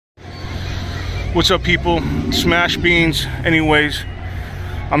What's up, people? Smash beans. Anyways,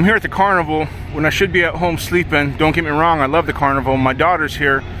 I'm here at the carnival when I should be at home sleeping. Don't get me wrong, I love the carnival. My daughter's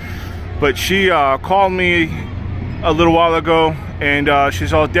here, but she called me a little while ago and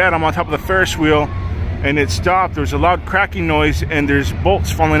she's all, "Dad, I'm on top of the Ferris wheel and it stopped. There's a loud cracking noise and there's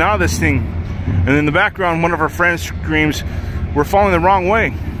bolts falling out of this thing." And in the background, one of her friends screams, "We're falling the wrong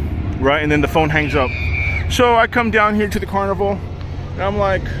way," right? And then the phone hangs up. So I come down here to the carnival and I'm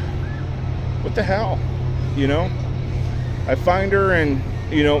like, what the hell, you know? I find her, and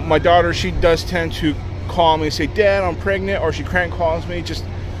you know, my daughter, she does tend to call me and say, "Dad, I'm pregnant," or she crank calls me, just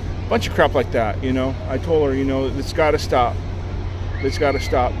a bunch of crap like that, you know. I told her, you know, it's got to stop. It's got to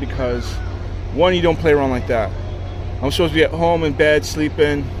stop because, one, you don't play around like that. I'm supposed to be at home in bed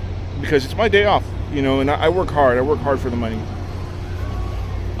sleeping because it's my day off, you know, and I work hard. I work hard for the money.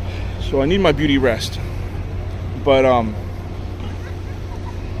 So I need my beauty rest. But I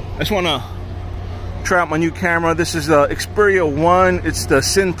just want to try out my new camera. This is the Xperia 1. It's the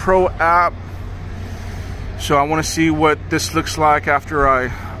Sin Pro app. So I want to see what this looks like after I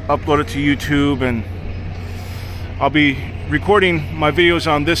upload it to YouTube, and I'll be recording my videos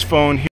on this phone here.